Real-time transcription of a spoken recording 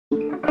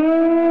Oh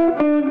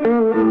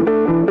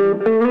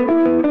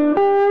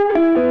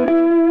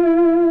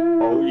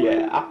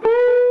yeah.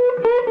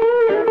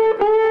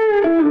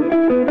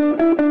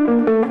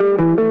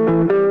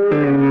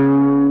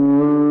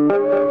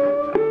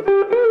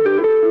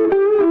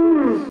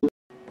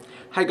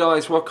 Hey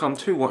guys, welcome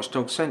to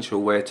Watchdog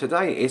Central, where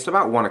today it's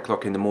about 1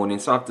 o'clock in the morning,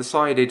 so I've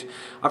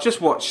just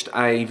watched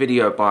a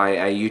video by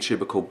a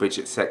YouTuber called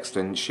Bridget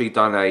Sexton. She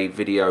done a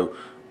video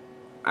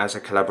as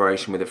a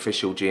collaboration with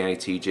Official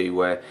GATG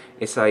where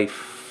it's a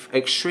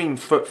extreme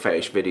foot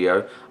fetish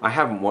video. I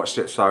haven't watched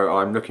it, so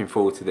I'm looking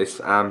forward to this.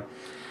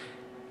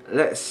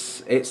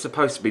 It's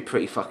supposed to be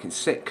pretty fucking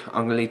sick.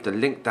 I'm gonna leave the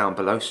link down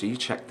below so you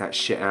check that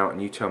shit out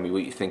and you tell me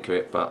what you think of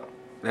it, but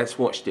let's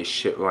watch this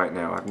shit right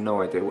now. I have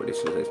no idea what this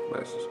is.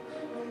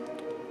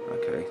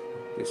 Okay,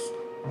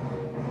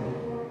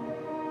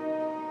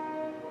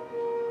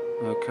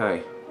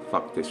 okay,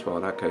 fuck this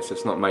world. Okay, so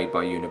it's not made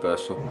by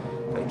Universal.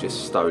 They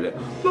just stole it.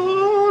 La,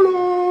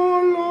 la,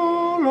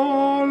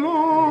 la, la,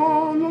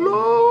 la,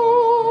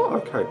 la.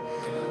 Okay,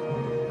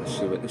 let's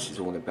see what this is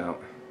all about.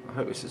 I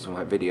hope this is the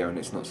right video and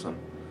it's not some...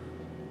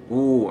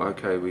 Ooh,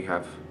 okay, we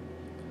have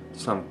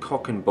some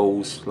cock and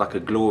balls, like a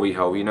glory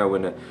hole. You know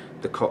when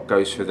the cock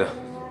goes through the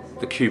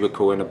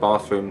cubicle in the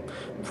bathroom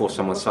before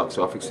someone sucks it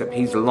off, except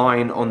he's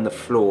lying on the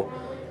floor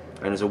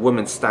and there's a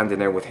woman standing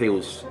there with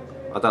heels.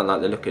 I don't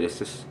like the look of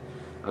this.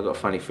 I've got a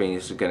funny feeling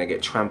this is going to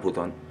get trampled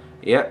on.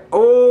 Yeah.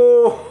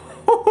 Oh,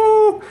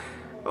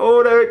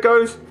 oh, there it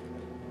goes.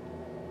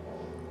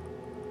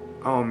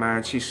 Oh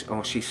man, she's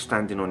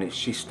standing on it.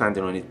 She's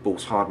standing on his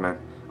balls hard, man.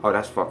 Oh,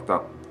 that's fucked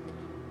up.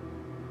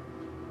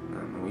 No,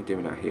 man, we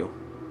doing that heel.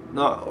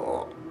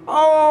 No.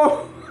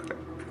 Oh.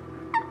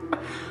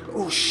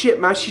 Oh shit,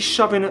 man, she's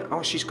shoving it.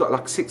 Oh, she's got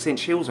like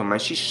 6-inch heels on, man.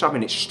 She's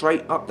shoving it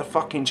straight up the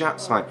fucking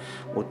jap side.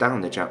 Or down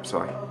the jap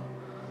side.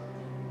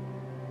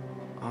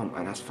 Oh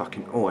man, that's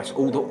fucking... Oh, it's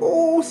all the...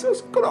 Oh, so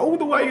it's got it all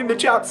the way in the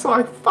jap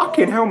side.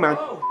 Fucking hell, man.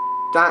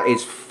 That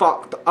is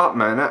fucked up,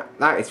 man.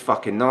 That is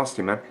fucking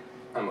nasty, man.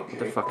 What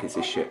the fuck is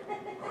this shit?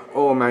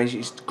 Oh man,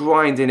 she's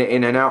grinding it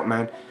in and out,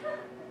 man.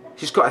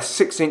 She's got a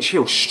 6-inch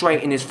heel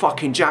straight in his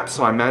fucking jap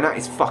side, man. That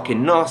is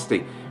fucking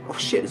nasty. Oh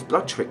shit, there's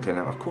blood trickling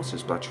out. Of course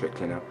there's blood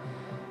trickling out.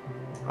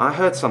 I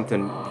heard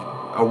something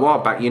a while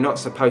back. You're not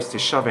supposed to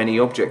shove any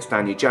objects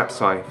down your jap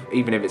side,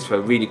 even if it's for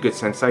a really good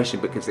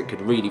sensation, because it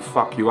could really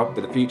fuck you up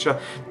in the future.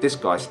 This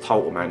guy's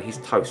total, man. He's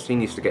toast. He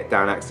needs to get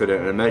down accident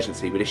and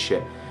emergency with this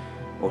shit.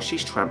 Oh,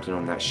 she's trampling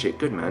on that shit.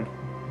 Good, man.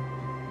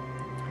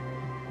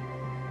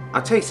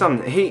 I'll tell you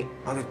something.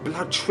 Oh, there's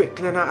blood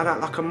trickling out of that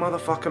like a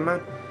motherfucker,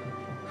 man.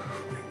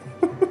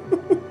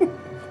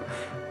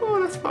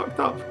 Oh, that's fucked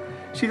up.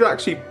 She's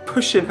actually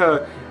pushing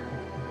her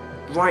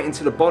right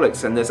into the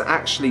bollocks and there's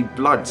actually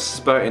blood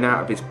spurting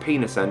out of his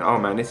penis, and oh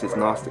man, this is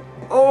nasty.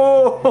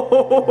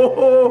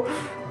 Oh,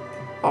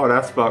 oh,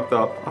 that's fucked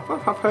up.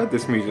 I've heard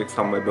this music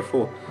somewhere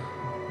before.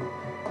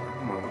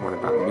 What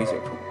about the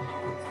music?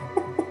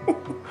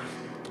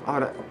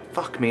 Oh,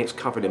 fuck me, it's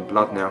covered in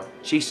blood now.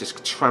 She's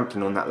just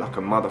trampling on that like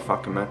a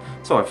motherfucker, man.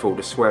 Sorry for all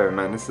the swearing,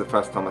 man. This is the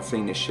first time I've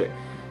seen this shit.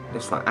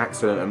 It's like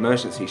accident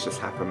emergencies just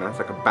happened, man. It's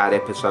like a bad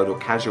episode or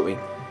casualty.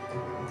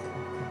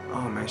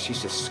 Oh man,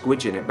 she's just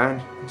squidging it,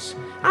 man.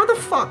 How the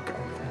fuck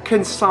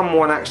can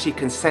someone actually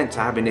consent to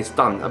having this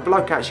done? A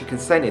bloke actually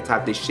consented to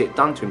have this shit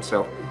done to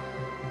himself.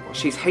 Oh,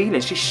 she's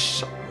healing.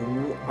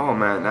 Oh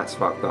man, that's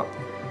fucked up.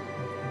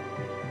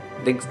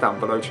 Links down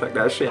below, check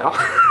that shit out.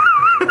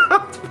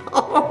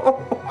 Oh,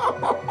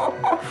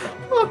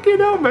 fucking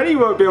hell, man. He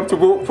won't be able to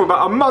walk for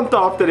about a month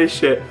after this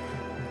shit.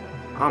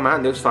 Oh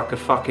man, looks like a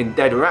fucking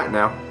dead rat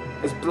now.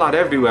 There's blood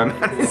everywhere,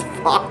 man. It's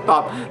fucked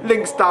up.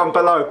 Links down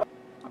below.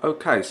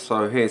 Okay,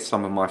 so here's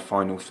some of my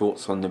final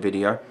thoughts on the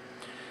video.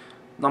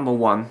 Number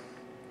one,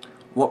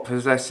 what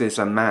possesses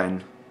a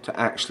man to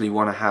actually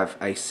want to have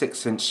a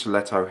 6-inch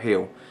stiletto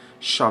heel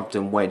shoved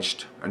and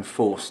wedged and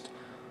forced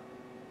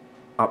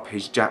up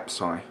his jap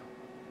side?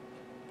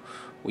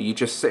 Were you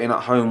just sitting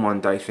at home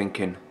one day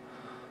thinking,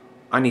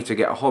 I need to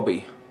get a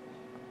hobby?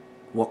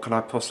 What could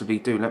I possibly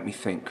do? Let me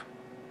think.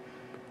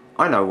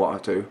 I know what I'll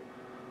do.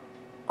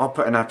 I'll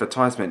put an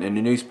advertisement in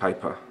the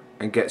newspaper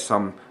and get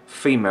some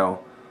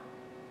female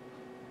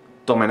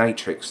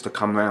dominatrix to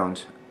come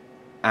round,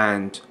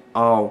 and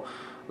I'll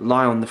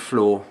lie on the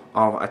floor,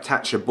 I'll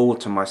attach a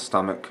board to my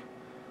stomach,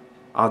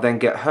 I'll then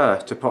get her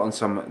to put on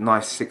some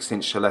nice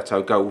 6-inch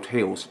stiletto gold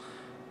heels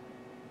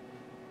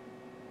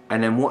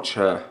and then watch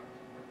her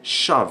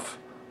shove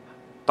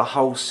the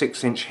whole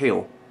 6-inch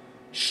heel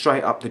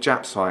straight up the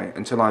jap side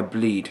until I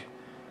bleed,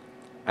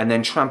 and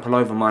then trample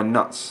over my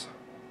nuts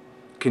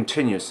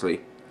continuously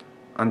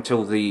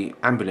until the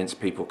ambulance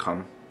people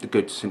come, the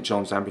good St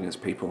John's ambulance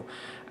people,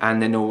 and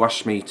then they'll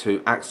rush me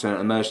to accident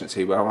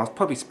emergency, where I'll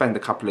probably spend a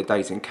couple of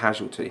days in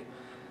casualty.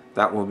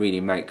 That will really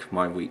make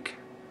my week.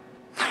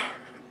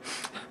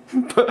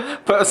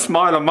 Put a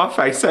smile on my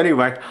face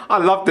anyway. I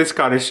love this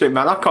kind of shit,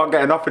 man. I can't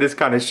get enough of this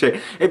kind of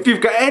shit. If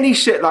you've got any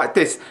shit like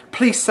this,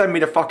 please send me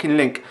the fucking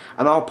link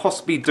and I'll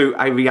possibly do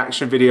a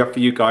reaction video for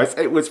you guys.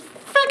 It was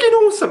fucking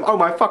awesome. Oh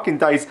my fucking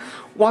days.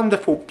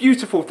 Wonderful,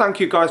 beautiful. Thank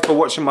you guys for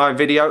watching my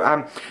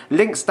video.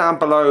 Links down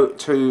below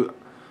to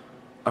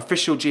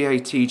official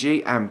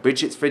GATG and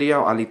Bridget's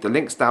video. I'll leave the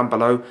links down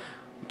below.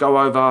 Go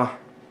over,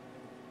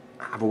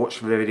 have a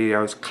watch of the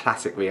videos,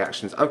 classic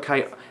reactions.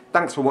 Okay,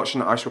 thanks for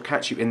watching. I shall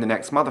catch you in the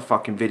next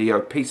motherfucking video.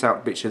 Peace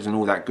out, bitches, and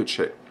all that good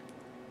shit.